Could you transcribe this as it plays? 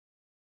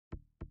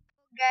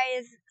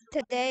Guys,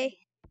 today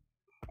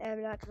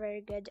I'm not very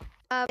good.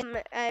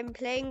 I'm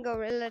playing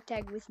Gorrila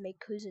Tag with my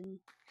cousin.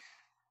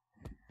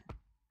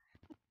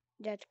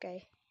 That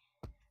guy.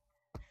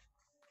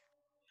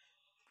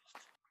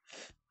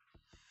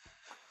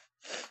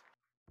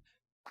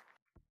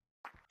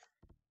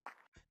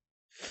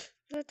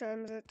 What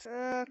time is it?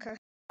 Okay.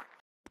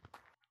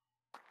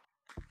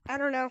 I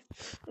don't know.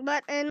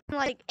 But in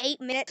like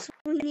 8 minutes,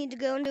 we need to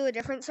go into a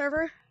different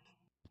server.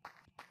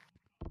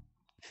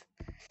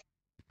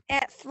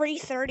 At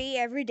 3:30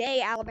 every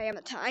day,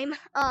 Alabama time.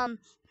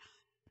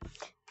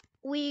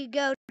 We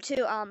go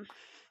to,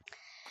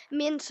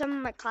 me and some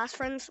of my class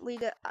friends, we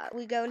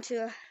go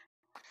into a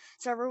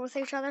server with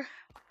each other.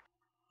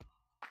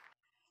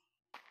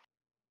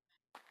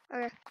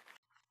 Okay.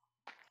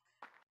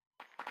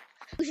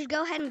 We should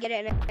go ahead and get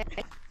in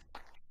it.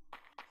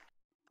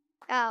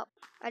 Oh,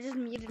 I just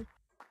muted.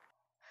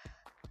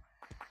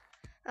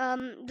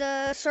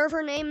 The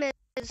server name is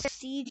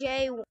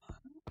CJ.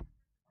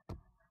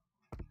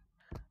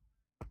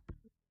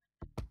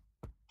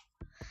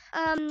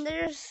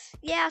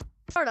 Yeah,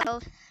 sort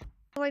of.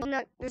 Like,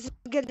 not as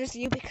good as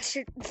you because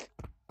you're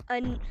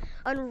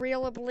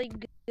unrealably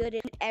good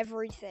in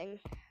everything.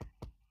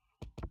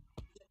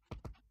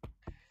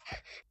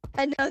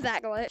 I know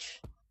that glitch.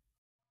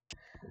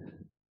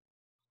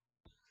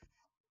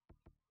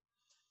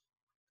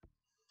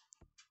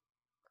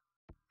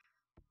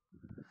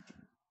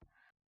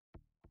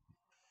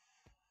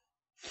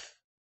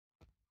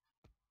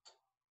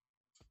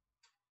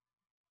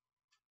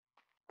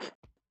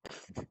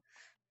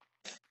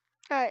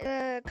 Alright,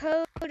 the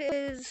code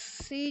is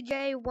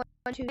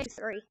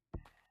CJ1223.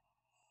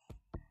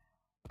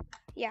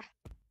 Yeah.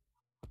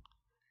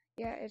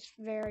 Yeah, it's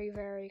very,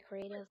 very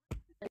creative.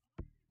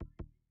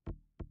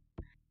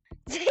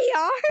 They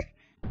are?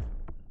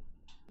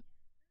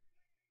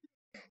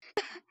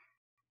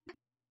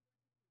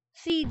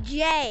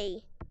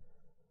 CJ.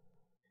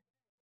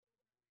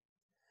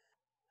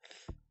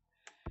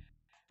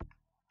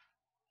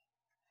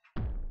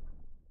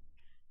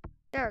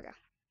 There we go.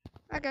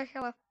 Okay,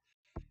 hello.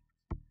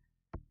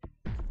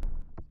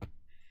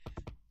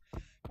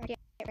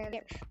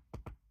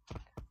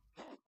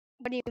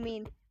 What do you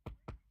mean?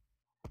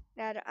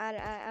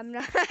 I'm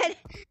not.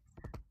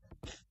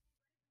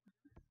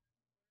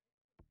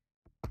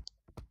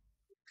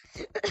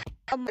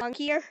 A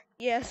monkeyer?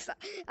 Yes,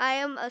 I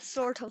am a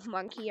sort of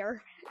monkeyer.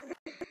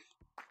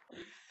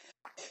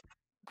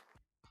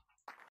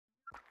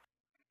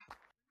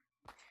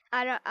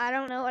 I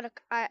don't know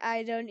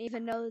I don't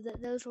even know that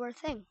those were a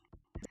thing.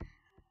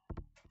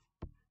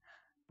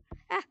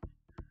 Ah.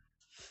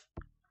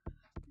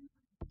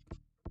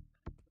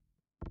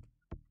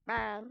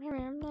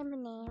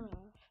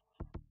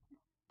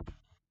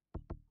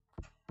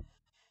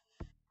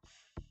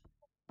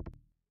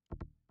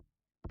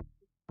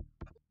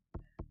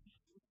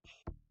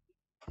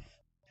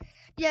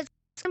 Yeah,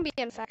 it's gonna be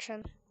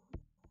infection.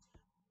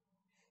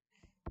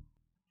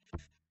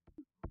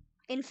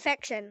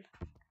 Infection.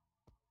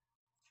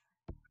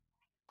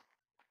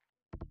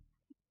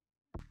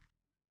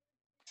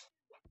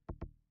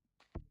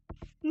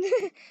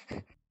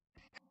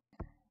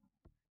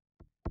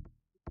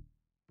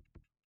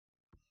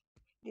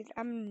 Dude,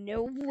 I'm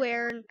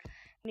nowhere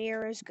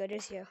near as good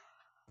as you.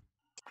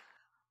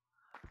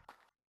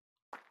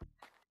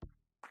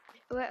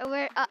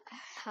 Where?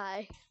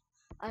 Hi.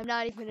 I'm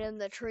not even in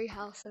the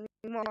treehouse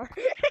anymore.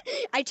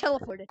 I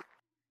teleported.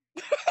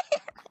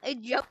 I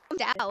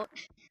jumped out.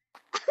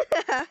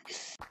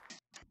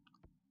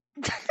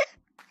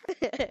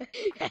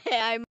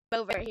 I'm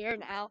over here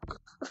now.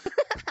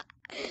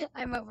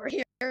 I'm over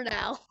here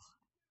now.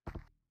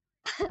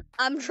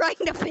 I'm trying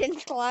to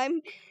pinch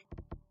climb.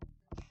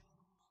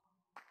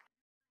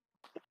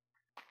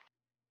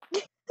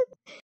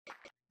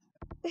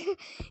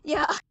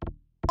 Yeah,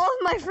 all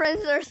of my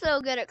friends are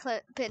so good at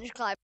pinch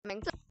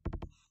climbing.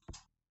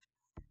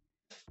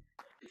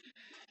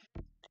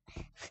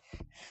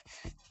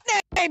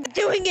 I'm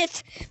doing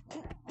it!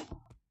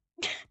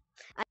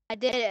 I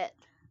did it.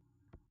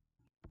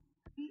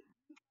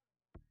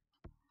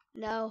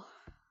 No.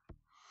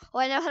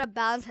 Well, I know how to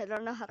bounce, I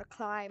don't know how to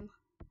climb.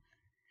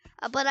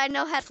 But I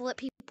know how to flip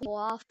people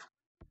off.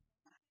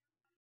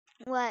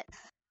 What?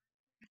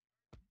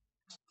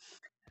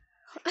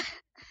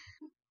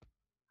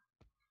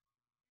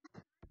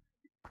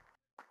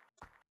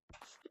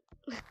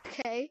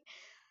 Okay.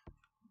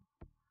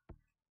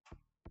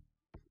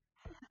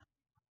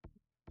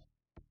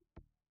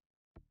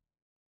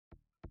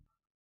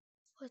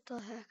 What the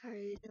heck are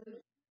you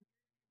doing?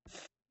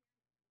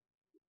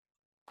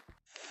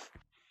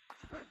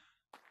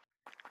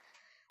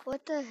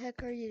 What the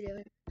heck are you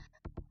doing?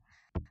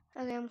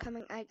 Okay, I'm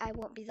coming. I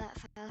won't be that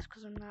fast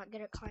because I'm not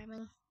good at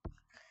climbing.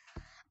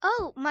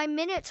 Oh, my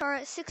minutes are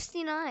at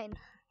 69.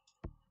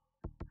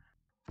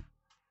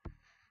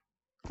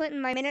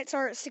 Clinton, my minutes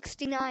are at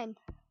 69.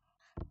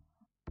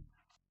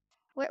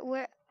 Where,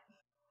 what,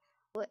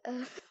 what?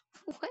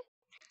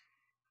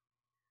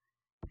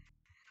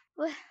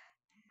 What?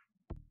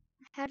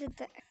 How did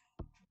that,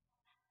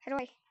 how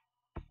do I?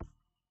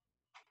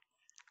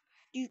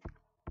 You.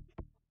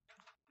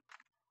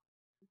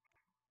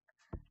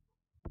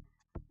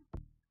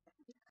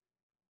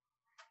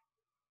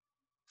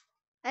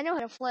 I know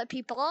how to flip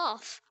people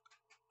off.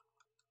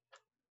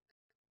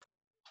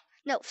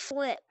 No,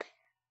 flip.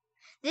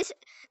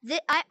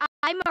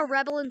 I'm a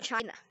rebel in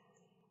China.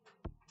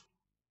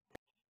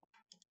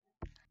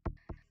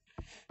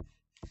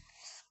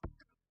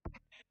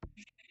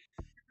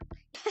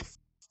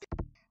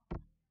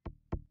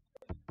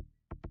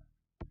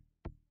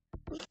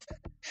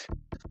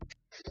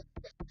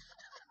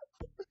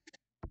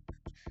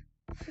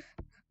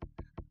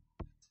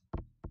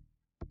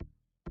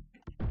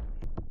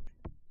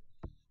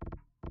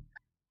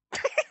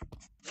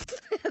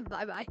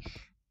 Bye bye.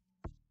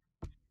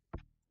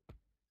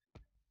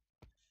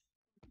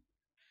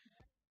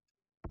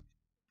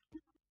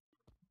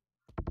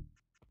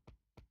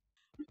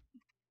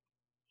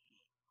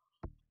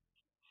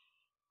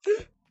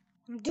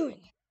 I'm doing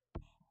it.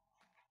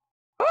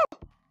 Oh!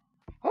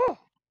 Oh!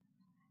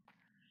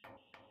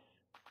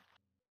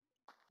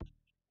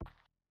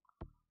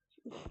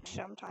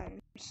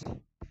 Sometimes.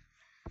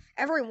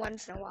 Every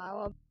once in a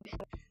while.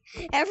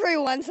 Every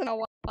once in a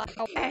while.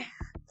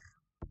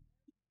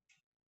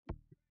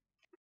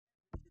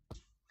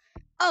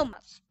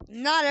 Almost.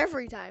 Not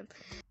every time.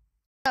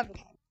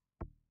 Sometimes.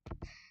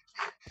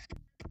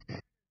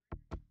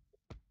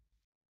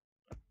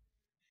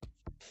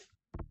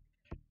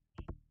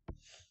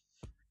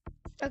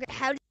 Okay,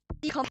 how do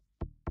you come?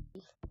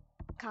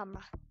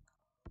 Camera.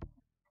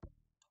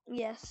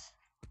 Yes.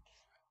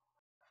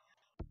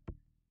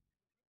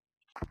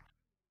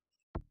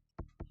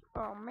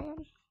 Oh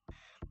man.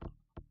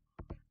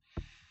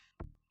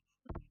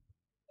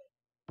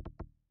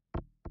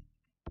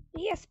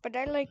 Yes, but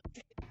I like.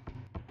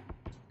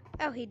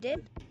 Oh, he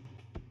did?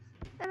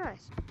 Oh,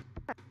 nice.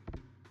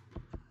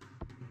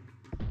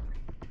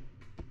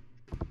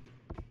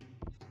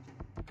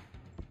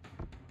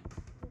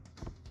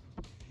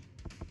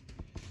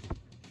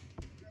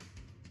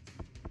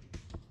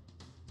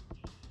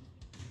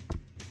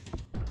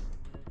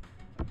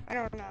 I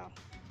don't know.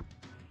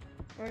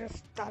 I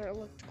just thought it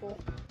looked cool.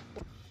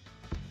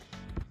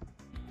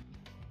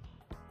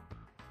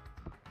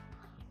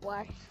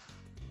 Why?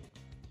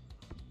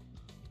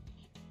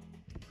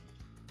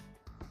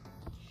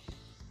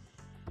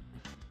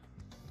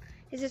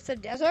 Is it the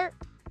desert?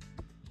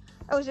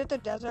 Oh, is it the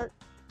desert?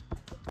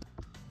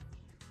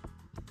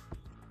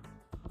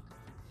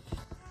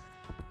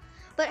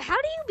 But how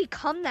do you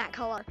become that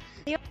color?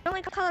 The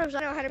only colors I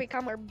know how to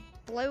become are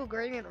blue,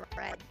 green, and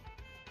red.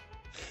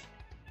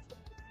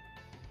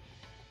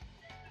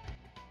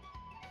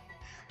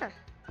 Huh.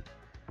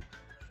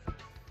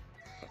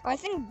 I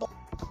think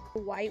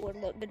white would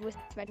look good with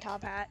my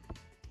top hat.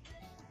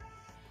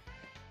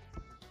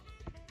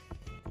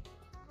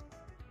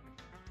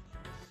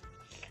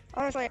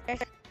 Honestly,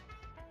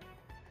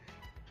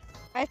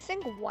 I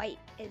think white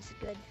is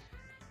good.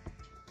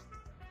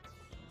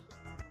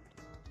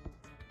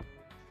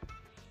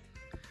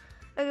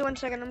 Okay, 1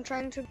 second. I'm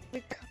trying to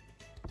become.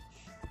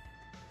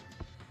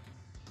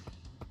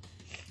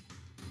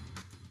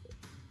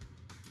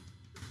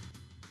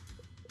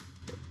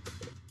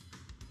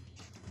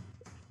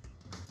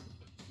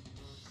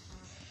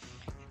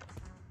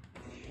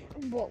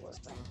 What was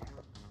that?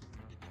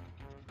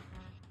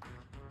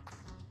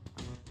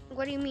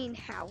 What do you mean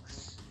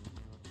house?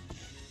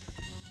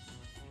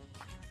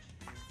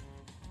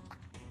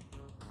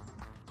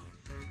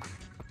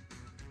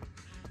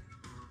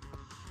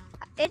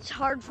 It's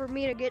hard for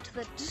me to get to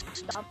the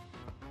stop.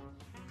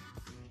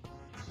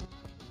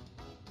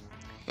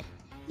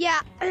 Yeah,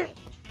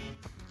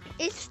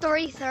 it's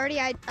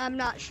 3:30. I'm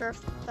not sure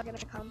if they're gonna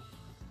come.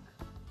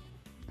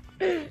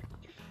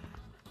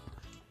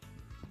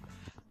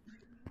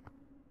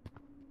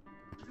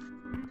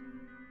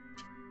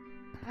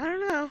 I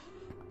don't know.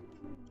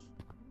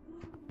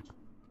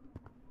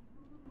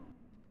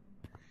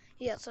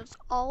 Yes, it's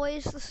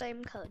always the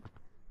same code.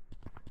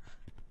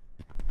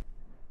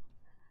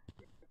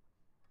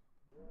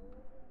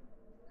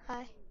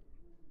 Hi.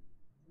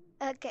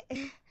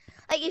 Okay.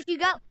 Like if you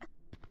got.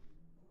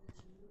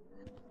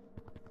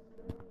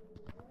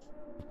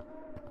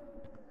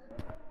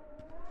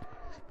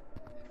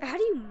 How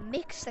do you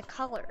mix the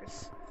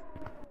colors?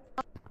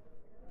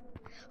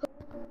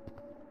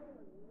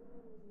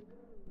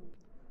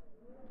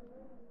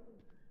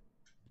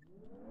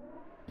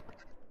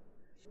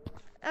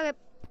 Okay.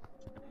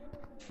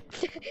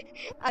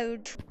 I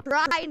would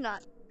try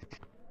not.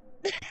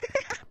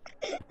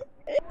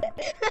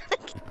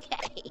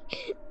 Okay.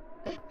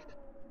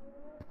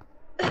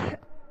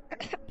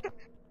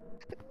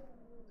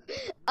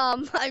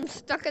 I'm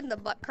stuck in the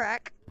butt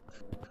crack.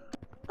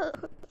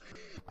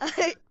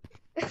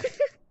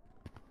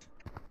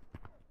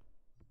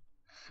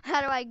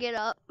 How do I get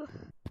up?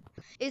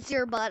 It's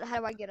your butt. How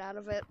do I get out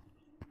of it?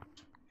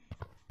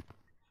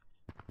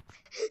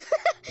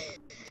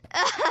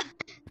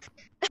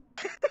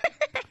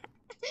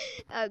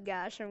 Oh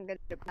gosh, I'm gonna.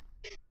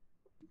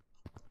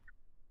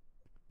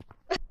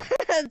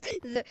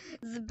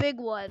 the big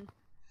one.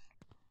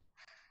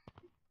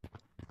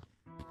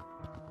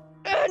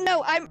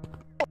 no, I'm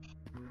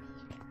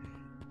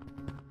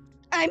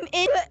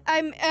in,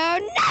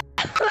 no!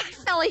 I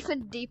fell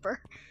even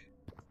deeper.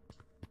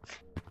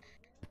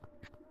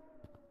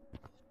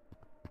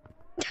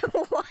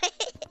 What?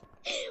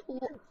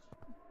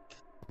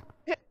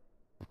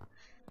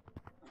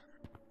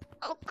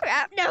 Oh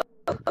crap, no.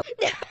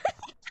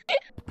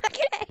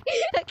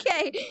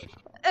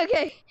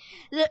 Okay.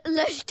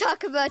 Let's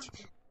talk about.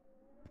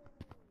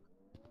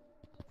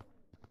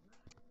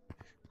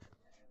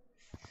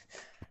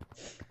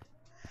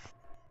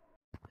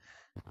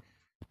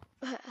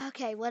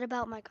 Okay, what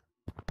about my.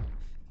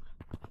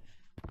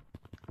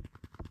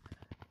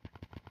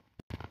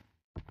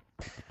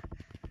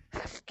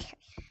 Okay.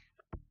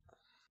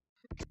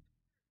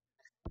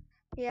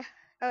 Yeah.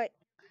 Oh wait.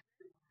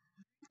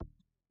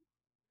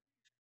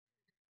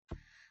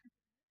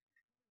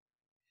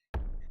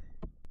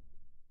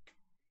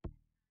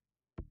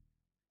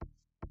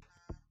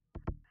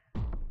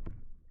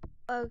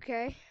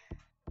 Okay.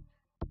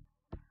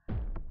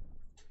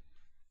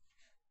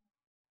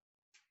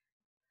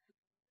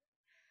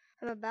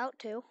 I'm about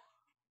to.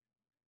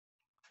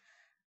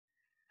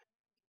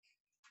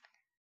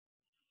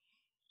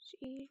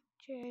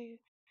 CJ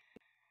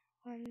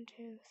 1, 2,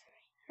 3.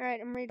 All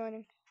right, I'm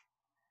rejoining.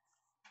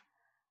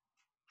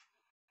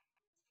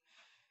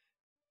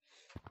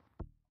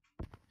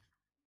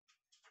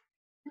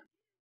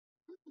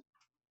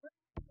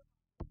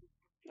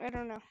 I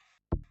don't know.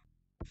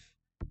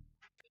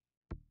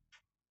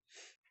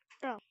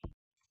 Oh.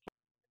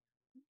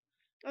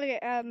 Okay.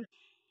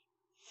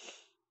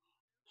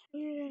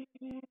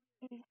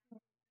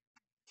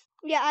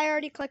 Yeah, I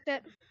already clicked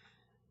it.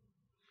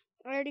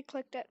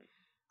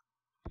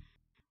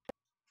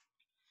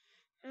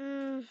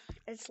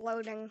 It's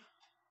loading.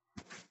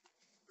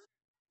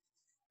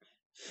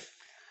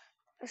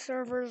 The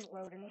server's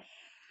loading.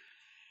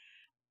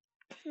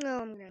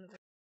 No, I'm gonna.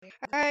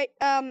 Alright,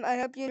 I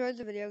hope you enjoyed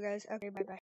the video, guys. Okay, bye-bye.